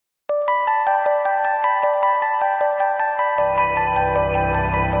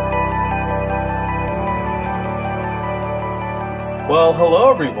Well, hello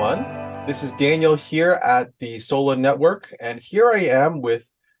everyone. This is Daniel here at the Solar Network, and here I am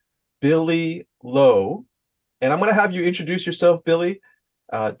with Billy Lowe. And I'm going to have you introduce yourself, Billy.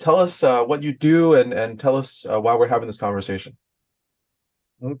 Tell us what you do and tell us why we're having this conversation.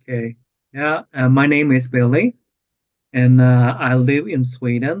 Okay. Yeah, my name is Billy, and I live in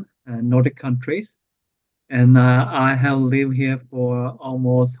Sweden, Nordic countries, and I have lived here for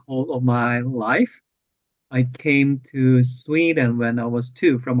almost whole of my life. I came to Sweden when I was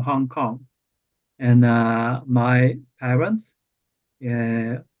two from Hong Kong, and my parents,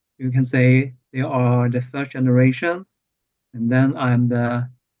 you can say they are the first generation, and then I'm the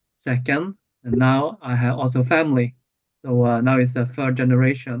second, and now I have also family. So now it's the third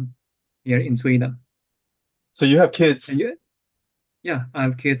generation here in Sweden. So you have And kids. you, yeah, I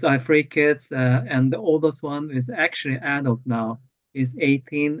have kids. I have three kids, and the oldest one is actually adult now. Is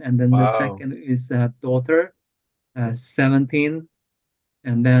 18, and then the Wow. second is a daughter, 17,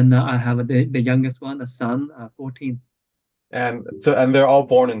 and then I have the youngest one, a son, 14. And they're all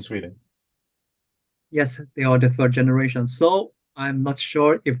born in Sweden. Yes, they are the third generation. So I'm not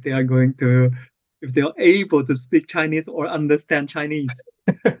sure if they are going to, if they are able to speak Chinese or understand Chinese.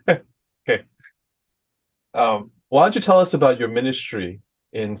 Okay. Why don't you tell us about your ministry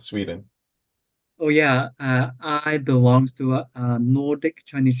in Sweden? Oh yeah, I belongs to a Nordic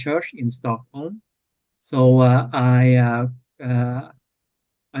Chinese church in Stockholm. So I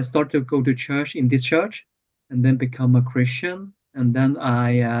started to go to church in this church and then become a Christian. And then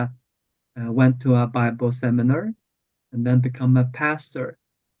I went to a Bible seminar and then become a pastor.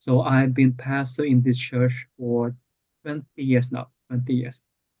 So I've been pastor in this church for 20 years now, 20 years.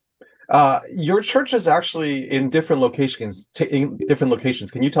 Your church is actually in different locations, in different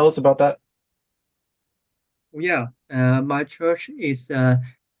locations. Can you tell us about that? Yeah, my church is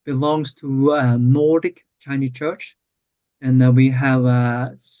belongs to a Nordic Chinese church, and we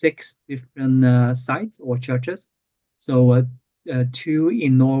have six different sites or churches. So two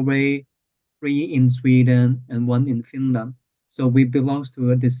in Norway, three in Sweden, and one in Finland. So we belongs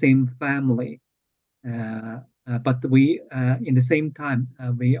to the same family, but we in the same time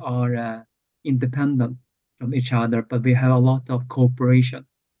we are independent from each other, but we have a lot of cooperation.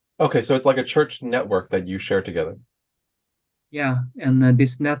 Okay, so it's like a church network that you share together. Yeah, and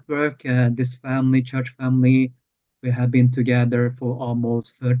this network, this family, church family, we have been together for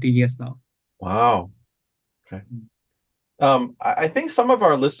almost 30 years now. Wow. Okay. I think some of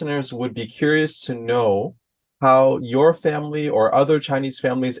our listeners would be curious to know how your family or other Chinese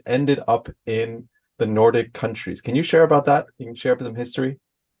families ended up in the Nordic countries. Can you share about that? Can you share some history?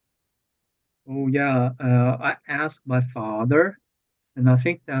 Oh yeah, I asked my father, and I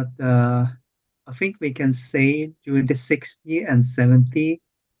think we can say during the 60 and 70,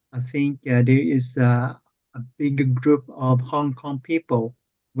 I think there is a big group of Hong Kong people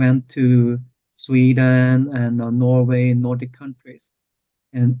went to Sweden and Norway, Nordic countries,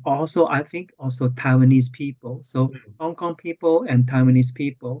 and also I think also Taiwanese people. So Hong Kong people and Taiwanese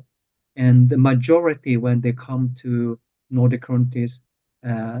people, and the majority when they come to Nordic countries,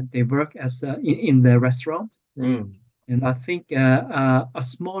 they work as in the restaurant, Mm. and I think a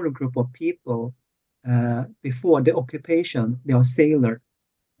smaller group of people before the occupation, they are sailor,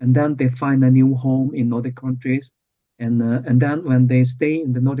 and then they find a new home in Nordic countries, and then when they stay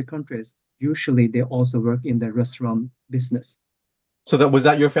in the Nordic countries, usually they also work in the restaurant business. So that was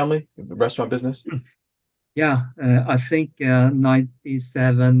that your family, the restaurant business? Yeah, I think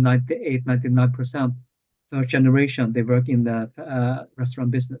 97, 98, 99% third generation, they work in the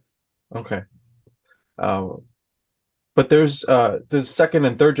restaurant business. Okay. Uh, but there's the second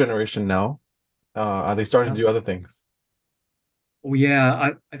and third generation now. Are they starting Yeah. to do other things? Oh,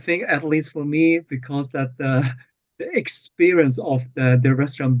 yeah, I think at least for me, because that the experience of the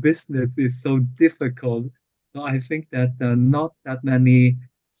restaurant business is so difficult. So I think that not that many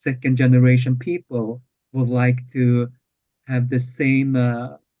second generation people would like to have the same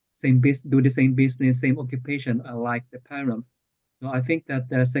business, do the same business, same occupation, like the parents. So I think that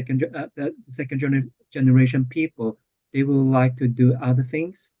the generation people, they will like to do other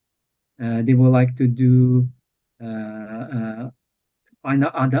things. They will like to do find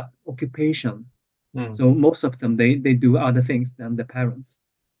out other occupation. Mm. So most of them they do other things than the parents.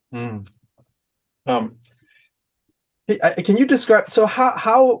 Mm. Um, hey, can you describe so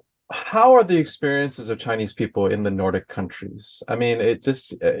how are the experiences of Chinese people in the Nordic countries? I mean, it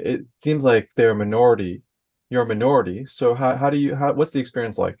seems like they're a minority. You're a minority. So how do you how what's the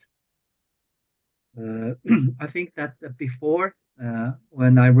experience like? Uh, I think that before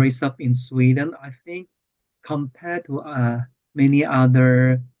when I raised up in Sweden, I think compared to many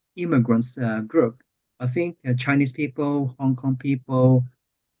other immigrants group, I think Chinese people, Hong Kong people,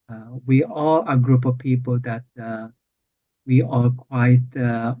 we are a group of people that we are quite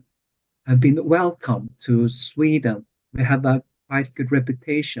have been welcomed to Sweden. We have a quite good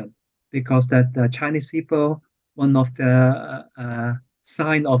reputation because that Chinese people, one of the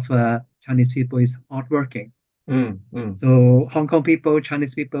sign of Chinese people is hardworking. Mm, mm, So Hong Kong people,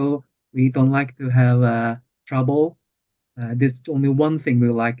 Chinese people, we don't like to have trouble. There's only one thing we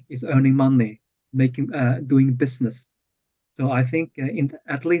like is earning money, making doing business. So I think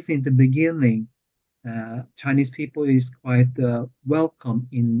at least in the beginning, Chinese people is quite welcome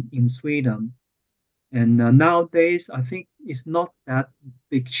in Sweden. And nowadays, I think it's not that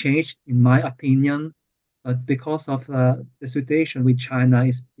big change, in my opinion, but because of the situation with China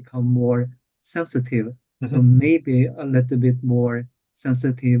is become more sensitive, so mhm. maybe a little bit more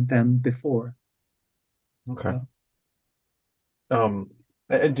sensitive than before. Okay. Yeah. Um,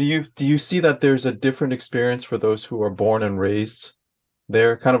 and do you see that there's a different experience for those who are born and raised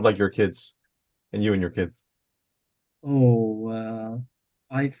there, kind of like your kids and you and your kids? Oh,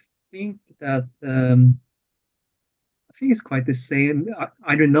 I think that I think it's quite the same.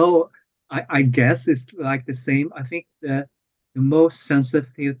 I don't know. I guess it's like the same. I think the most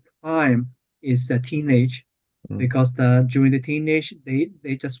sensitive time is the teenage Mm, because during the teenage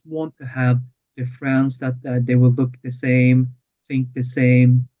they just want to have the friends that they will look the same, think the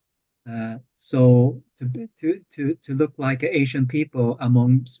same. So to look like Asian people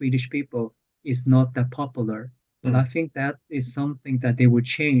among Swedish people is not that popular. But I mm, think that is something that they will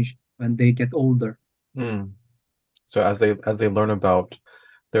change when they get older. mm. So as they learn about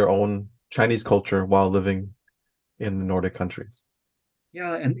their own Chinese culture while living in the Nordic countries.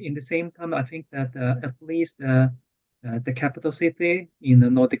 Yeah, and in the same time, I think that at least the capital city in the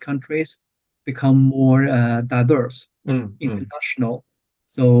Nordic countries become more diverse, Mm, mm, international.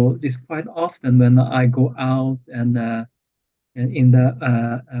 So it's quite often when I go out and in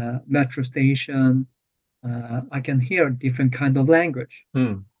the metro station, I can hear different kind of language.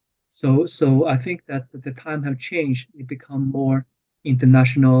 mm. So I think that the time have changed. It become more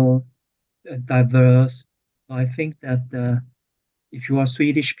international, diverse. So I think that if you are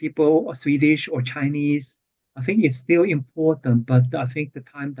Swedish people or Swedish or Chinese, I think it's still important, but I think the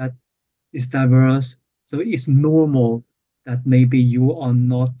time that is diverse, so it's normal that maybe you are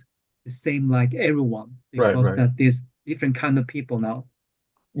not the same like everyone Right, because right. that there's different kind of people now.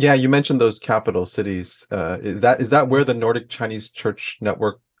 Yeah, you mentioned those capital cities. Is that where the Nordic Chinese Church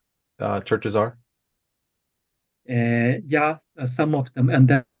Network churches are? Yeah, some of them, and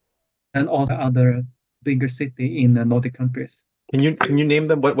then and also other bigger city in the Nordic countries. Can you name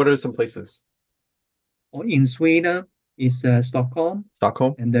them? What are some places? Or in Sweden is Stockholm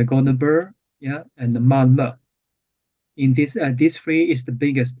Stockholm? and Gothenburg, yeah, and Malmö. In this these three is the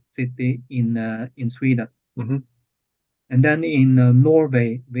biggest city in Sweden. Hmm. And then in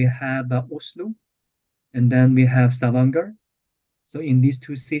Norway we have Oslo, and then we have Stavanger. So in these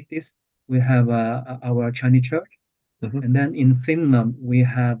two cities we have our Chinese church, Hmm. and then in Finland we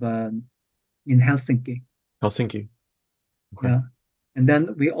have in Helsinki, Helsinki. Okay. yeah, and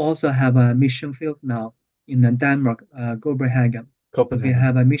then we also have a mission field now in Denmark, Copenhagen. So we Copenhagen.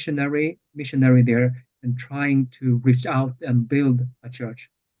 have a missionary there and trying to reach out and build a church.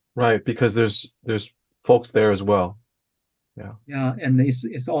 Right, because there's folks there as well. Yeah. Yeah, and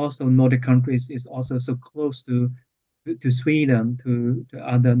it's also Nordic countries is also so close to Sweden to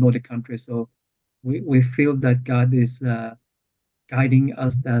other Nordic countries. So we feel that God is guiding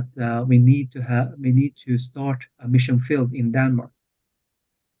us that we need to start a mission field in Denmark.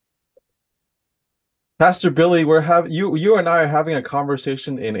 Pastor Billy, you and I are having a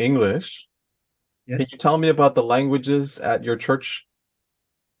conversation in English. Can Yes. you tell me about the languages at your church?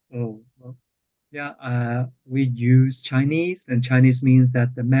 Oh, well, yeah. We use Chinese, and Chinese means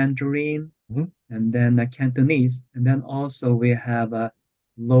that the Mandarin, Mhm. and then Cantonese, and then also we have a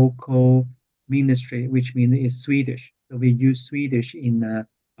local ministry, which means is Swedish. So we use Swedish in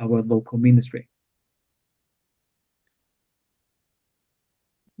our local ministry.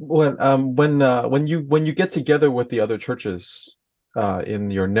 When you get together with the other churches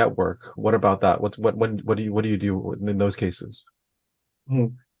in your network, what about that? What do you do in those cases?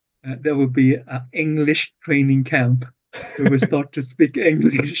 Oh, there will be an English training camp. We will start to speak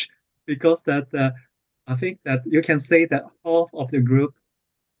English because that I think that you can say that half of the group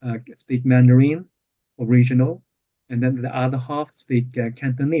speak Mandarin original, and then the other half speak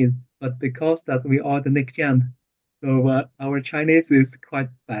Cantonese. But because that we are the next gen, so our Chinese is quite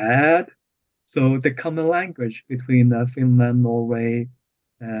bad. So the common language between Finland, Norway,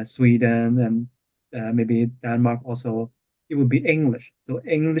 Sweden, and maybe Denmark also, it would be English. So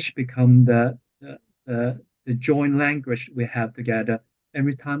English become the the joint language we have together.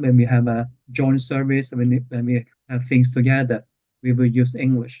 Every time when we have a joint service, when we have things together, we will use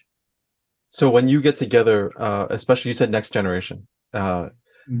English. So when you get together, especially you said next generation, Mhm.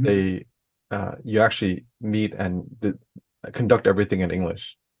 they you actually meet and conduct everything in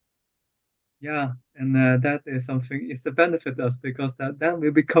English. Yeah, and that is something. It's a benefit us because that then we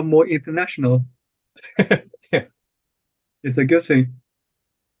become more international. Yeah. It's a good thing.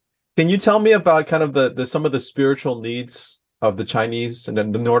 Can you tell me about kind of the some of the spiritual needs of the Chinese and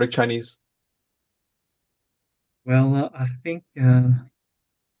then the Nordic Chinese? Well, I think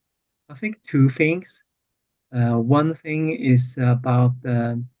two things. One thing is about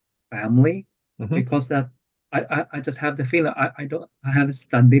family, Hmm. because that I just have the feeling I haven't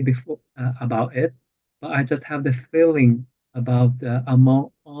studied before about it, but I just have the feeling about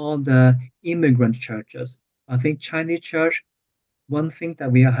among all the immigrant churches. I think Chinese church, one thing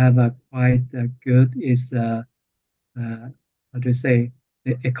that we have quite good is uh, how do you say,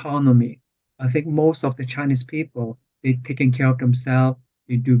 the economy. I think most of the Chinese people, they taking care of themselves,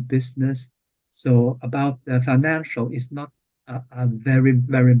 they do business. So about the financial is not a very,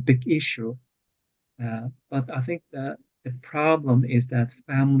 very big issue. But I think the problem is that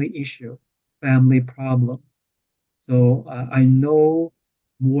family issue, family problem. So I know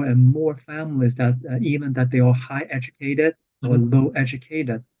more and more families that even that they are high educated or Hmm. low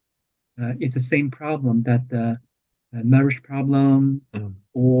educated, it's the same problem that marriage problem Hmm.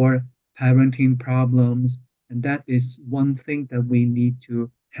 or parenting problems. And that is one thing that we need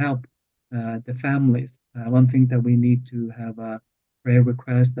to help the families. One thing that we need to have a prayer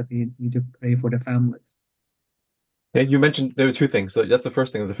request that we need to pray for the families. Yeah, you mentioned there were two things. So that's the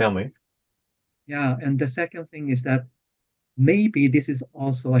first thing is the family. Yeah, and the second thing is that maybe this is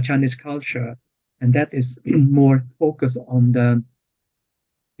also a Chinese culture, and that is more focused on the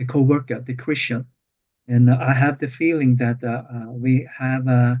co-worker, the Christian. And I have the feeling that we have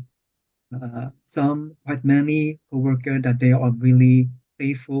some quite many co-workers that they are really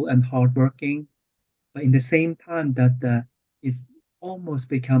faithful and hardworking, but in the same time that it's almost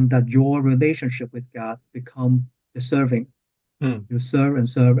become that your relationship with God become the serving. Mm. You serve and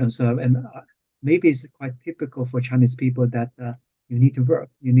serve and serve, and maybe it's quite typical for Chinese people that you need to work.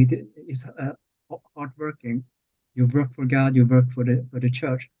 You need to, it's hardworking. You work for God. You work for the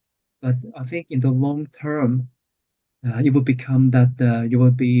church. But I think in the long term, it will become that you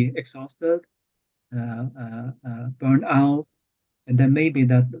will be exhausted, burn out, and then maybe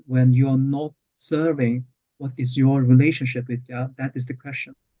that when you are not serving, what is your relationship with God? That is the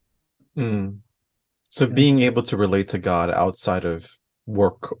question. Mm. So Yeah, being able to relate to God outside of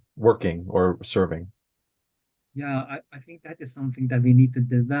working or serving. yeah. I think that is something that we need to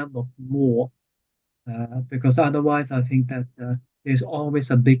develop more because otherwise, I think that there's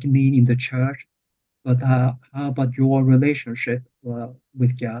always a big need in the church. But how about your relationship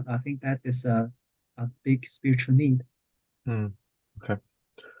with God? I think that is a big spiritual need. Mm. Okay.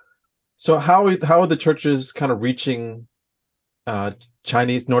 So how are the churches kind of reaching uh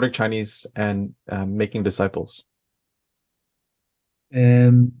Chinese, Nordic Chinese and making disciples?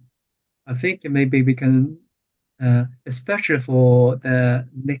 Um, I think maybe we can, especially for the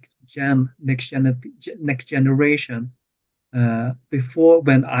next generation. Before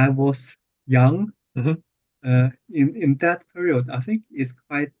when I was young, Hmm. in that period, I think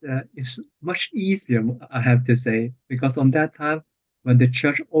it's much easier. I have to say because on that time when the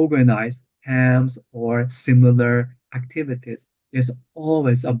church organized camps or similar activities, there's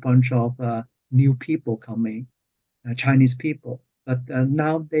always a bunch of new people coming, Chinese people. But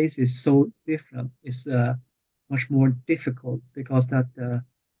nowadays it's so different. It's much more difficult because that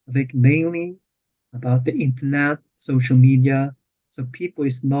I think mainly about the internet, social media, so people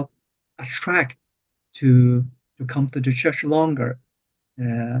is not attracted to to come to the church longer,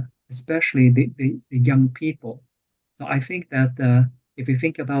 uh, especially the young people. So I think that if you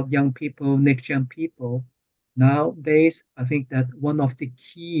think about young people, next gen people, nowadays, I think that one of the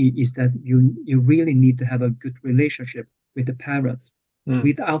key is that you really need to have a good relationship with the parents. Mm.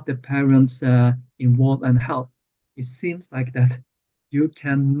 Without the parents involved and help, it seems like that you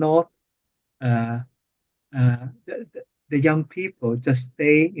cannot uh, the young people just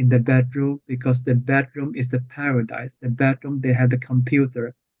stay in the bedroom because the bedroom is the paradise. The bedroom, they have the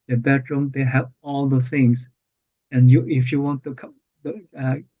computer. The bedroom, they have all the things. And you, if you want to come,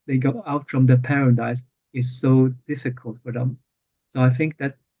 they go out from the paradise. It's so difficult for them. So I think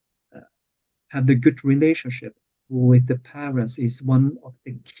that uh, have the good relationship with the parents is one of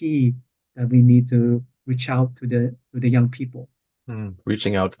the key that we need to reach out to the young people. Mm.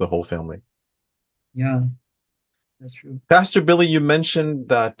 Reaching out to the whole family. Yeah. That's true. Pastor Billy, you mentioned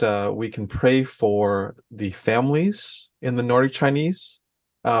that we can pray for the families in the Nordic Chinese.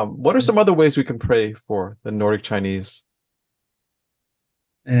 What are some Yes. other ways we can pray for the Nordic Chinese?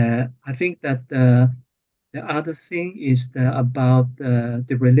 I think that the other thing is about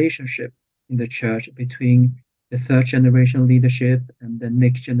the relationship in the church between the third generation leadership and the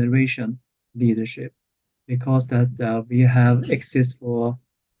next generation leadership, because that we have exist for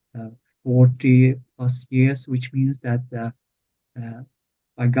uh, 40 plus years, which means that uh,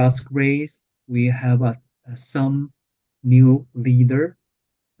 by God's grace, we have some new leader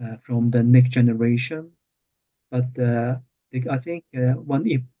from the next generation. But I think one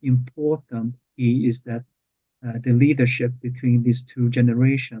important key is that the leadership between these two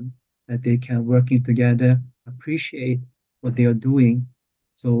generations, that they can working together, appreciate what they are doing.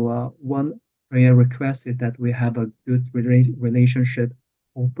 So one prayer request is that we have a good relationship,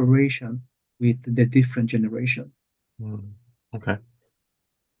 cooperation with the different generation. Hmm. Okay.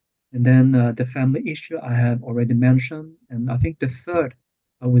 And then the family issue I have already mentioned. And I think the third,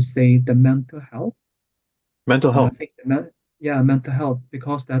 I would say the mental health. Mental I health. think yeah, mental health,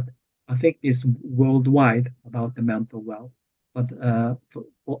 because that I think is worldwide about the mental wealth. But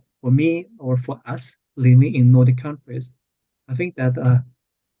for me or for us living in Nordic countries, I think that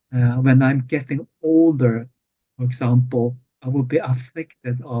when I'm getting older, for example, I will be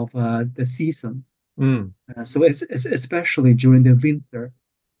affected of the season. Mm. So it's especially during the winter,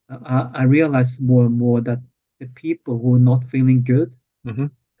 I realize more and more that the people who are not feeling good, Hmm.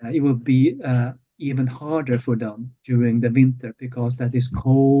 it will be even harder for them during the winter, because that is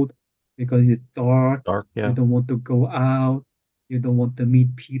cold, because it's dark, Dark. you Yeah. don't want to go out, you don't want to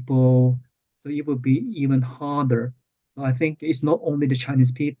meet people. So it will be even harder. So I think it's not only the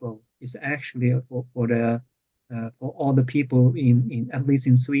Chinese people, it's actually for all the people in at least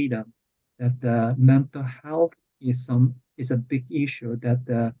in Sweden, that the mental health is a big issue that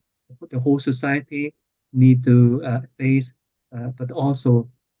the whole society need to face, but also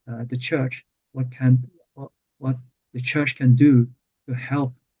the church, what the church can do to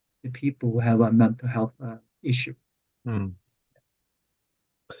help the people who have a mental health issue. Mm.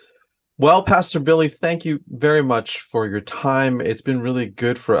 Well, Pastor Billy, thank you very much for your time. It's been really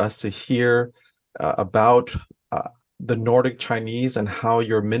good for us to hear about uh, the Nordic Chinese and how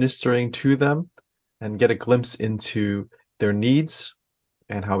you're ministering to them and get a glimpse into their needs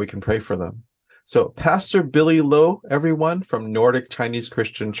and how we can pray for them. So, Pastor Billy Lowe, everyone from Nordic Chinese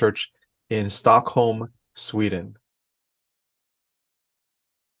Christian Church in Stockholm, Sweden.